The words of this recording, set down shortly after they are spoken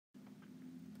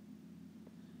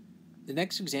The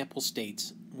next example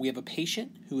states, we have a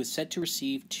patient who is set to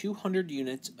receive 200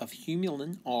 units of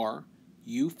Humulin R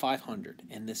U-500,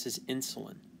 and this is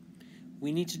insulin.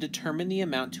 We need to determine the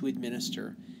amount to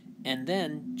administer and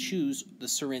then choose the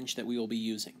syringe that we will be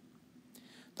using.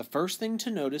 The first thing to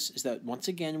notice is that once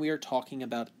again we are talking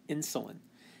about insulin,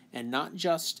 and not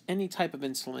just any type of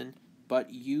insulin,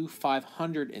 but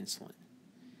U-500 insulin.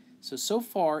 So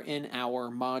far in our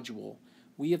module,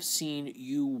 we have seen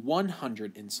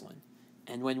U-100 insulin.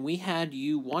 And when we had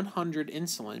U-100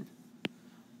 insulin,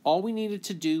 all we needed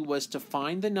to do was to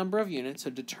find the number of units, so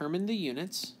determine the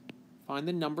units, find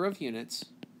the number of units,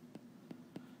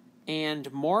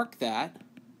 and mark that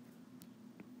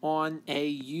on a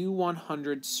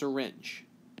U-100 syringe.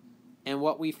 And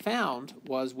what we found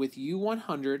was with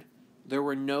U-100, there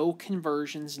were no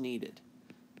conversions needed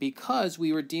because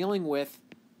we were dealing with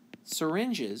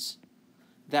syringes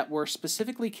that were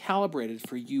specifically calibrated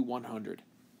for U-100.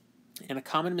 And a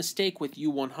common mistake with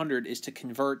U-100 is to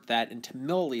convert that into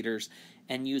milliliters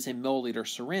and use a milliliter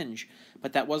syringe,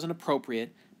 but that wasn't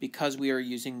appropriate because we are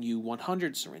using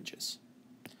U-100 syringes.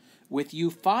 With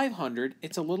U-500,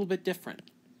 it's a little bit different.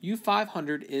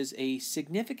 U-500 is a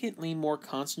significantly more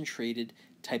concentrated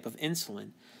type of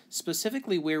insulin,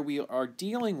 specifically where we are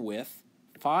dealing with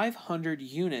 500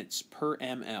 units per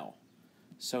ml.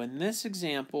 So in this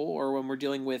example, or when we're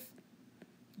dealing with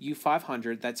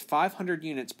U-500, that's 500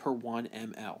 units per 1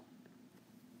 ml.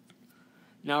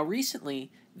 Now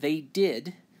recently, they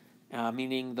did,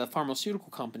 meaning the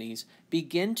pharmaceutical companies,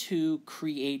 begin to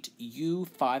create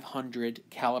U-500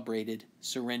 calibrated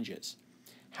syringes.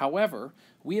 However,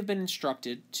 we have been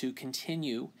instructed to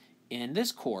continue in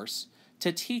this course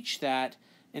to teach that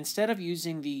instead of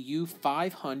using the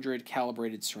U-500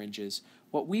 calibrated syringes,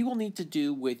 what we will need to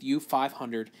do with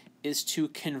U-500 is to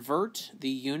convert the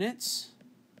units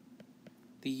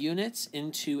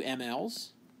into mLs,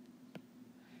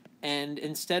 and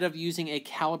instead of using a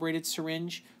calibrated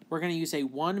syringe, we're going to use a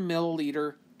 1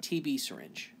 milliliter TB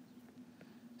syringe.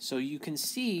 So you can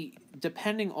see,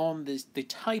 depending on the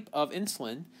type of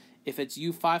insulin, if it's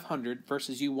U-500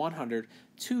 versus U-100,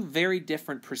 two very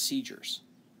different procedures.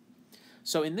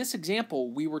 So in this example,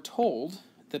 we were told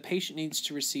the patient needs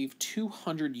to receive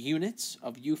 200 units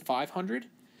of U-500.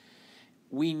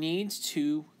 We need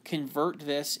to convert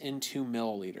this into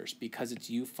milliliters because it's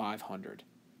U-500.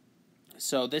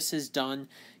 So this is done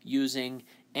using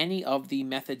any of the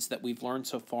methods that we've learned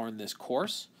so far in this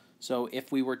course. So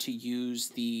if we were to use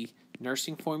the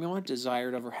nursing formula,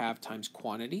 desired over half times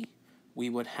quantity, we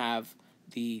would have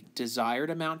the desired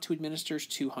amount to administer is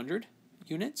 200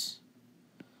 units.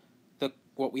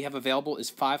 What we have available is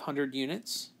 500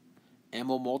 units, and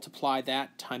we'll multiply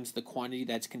that times the quantity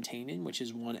that's contained in, which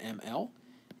is 1 ml,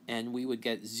 and we would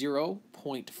get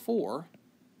 0.4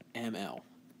 ml.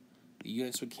 The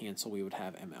units would cancel, we would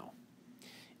have ml.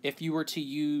 If you were to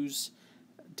use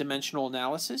dimensional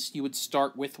analysis, you would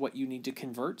start with what you need to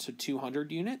convert, so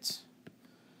 200 units.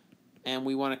 And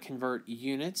we want to convert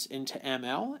units into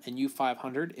ml, and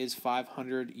U-500 is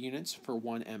 500 units for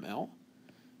 1 ml.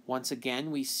 Once again,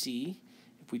 we see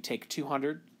if we take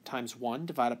 200 times 1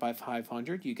 divided by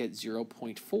 500, you get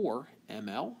 0.4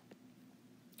 ml.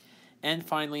 And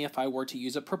finally, if I were to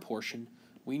use a proportion,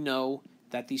 we know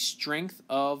that the strength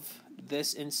of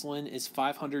this insulin is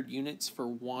 500 units for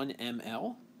 1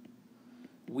 ml.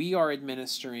 We are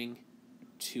administering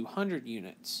 200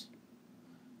 units.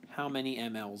 How many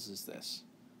mLs is this?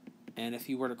 And if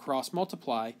you were to cross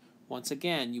multiply, once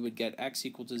again, you would get x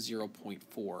equal to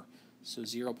 0.4. So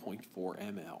 0.4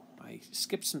 ml. I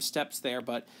skipped some steps there,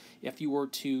 but if you were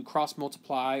to cross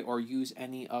multiply or use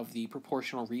any of the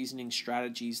proportional reasoning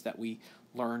strategies that we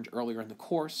learned earlier in the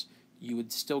course, you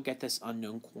would still get this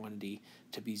unknown quantity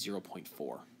to be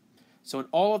 0.4. So in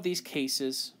all of these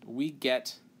cases, we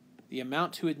get the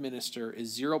amount to administer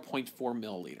is 0.4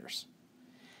 milliliters.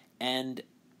 And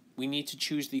we need to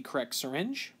choose the correct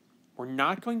syringe. We're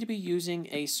not going to be using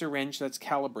a syringe that's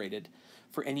calibrated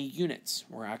for any units.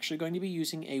 We're actually going to be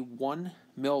using a 1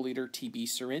 milliliter TB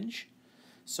syringe.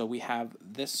 So we have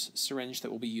this syringe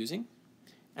that we'll be using.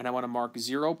 And I want to mark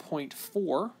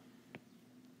 0.4.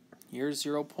 Here's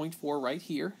 0.4 right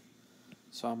here.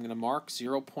 So I'm going to mark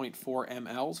 0.4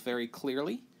 mLs very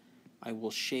clearly. I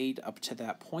will shade up to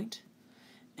that point.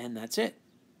 And that's it.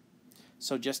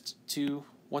 So just to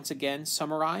once again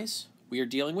summarize, we are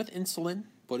dealing with insulin,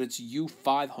 but it's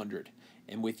U-500.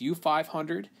 And with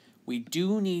U-500, we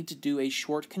do need to do a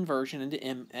short conversion into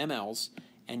mLs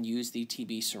and use the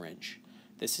TB syringe.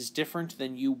 This is different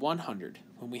than U-100,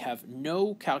 when we have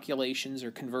no calculations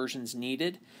or conversions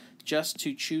needed, just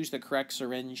to choose the correct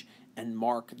syringe and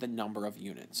mark the number of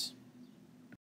units.